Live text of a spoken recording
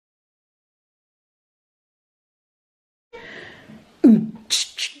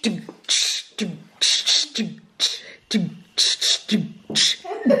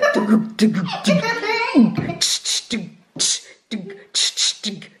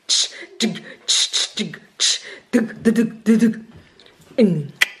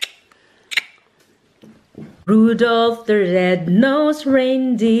Rudolph the red-nosed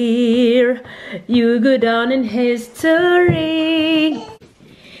reindeer, you go down in history.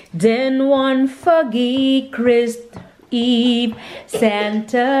 Then one foggy Christmas Eve,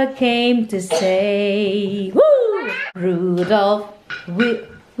 Santa came to say, woo! Rudolph,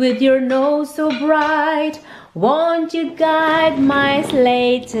 with your nose so bright, won't you guide my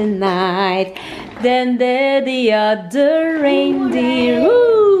sleigh tonight? Then there the other reindeer,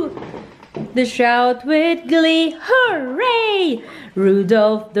 woo! They shout with glee, hooray!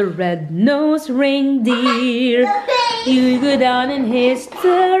 Rudolph the red-nosed reindeer, you go down in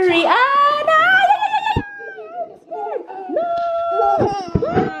history.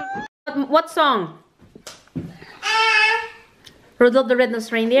 What song? Rudolph the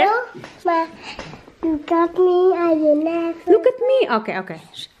red-nosed reindeer? No, look at me, I will never. Look at me. Okay, okay.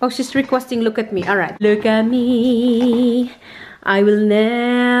 Oh, she's requesting look at me. All right. Look at me. I will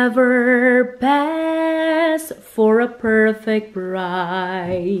never pass for a perfect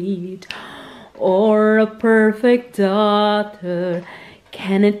bride or a perfect daughter.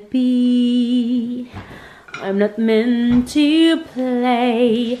 Can it be? I'm not meant to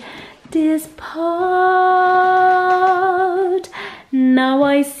play this part. Now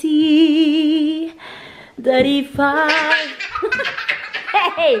I see that if I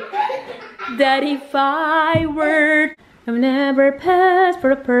that if I were, I've never passed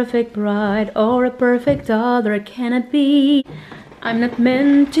for a perfect bride or a perfect daughter. Can it be? I'm not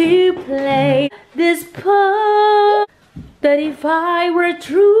meant to play this part. That if I were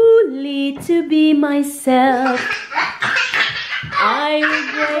truly to be myself, I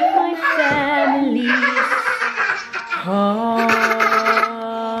would break my family's heart.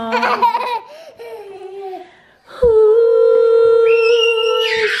 Who's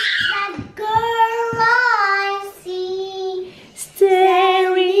that girl I see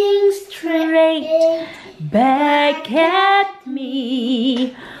staring straight back at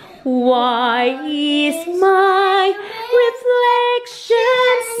me? Why is my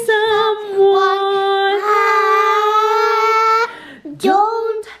reflection someone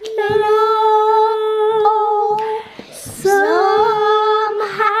don't know? Somehow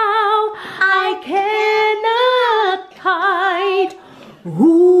I cannot hide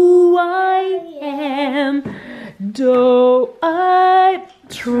who I am, though I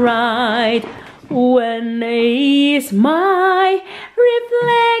tried. When is my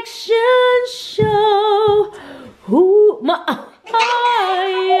reflection show who I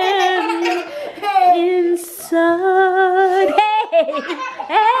am inside? Hey,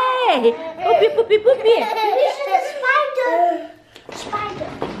 hey, poopy, poopy, poopy.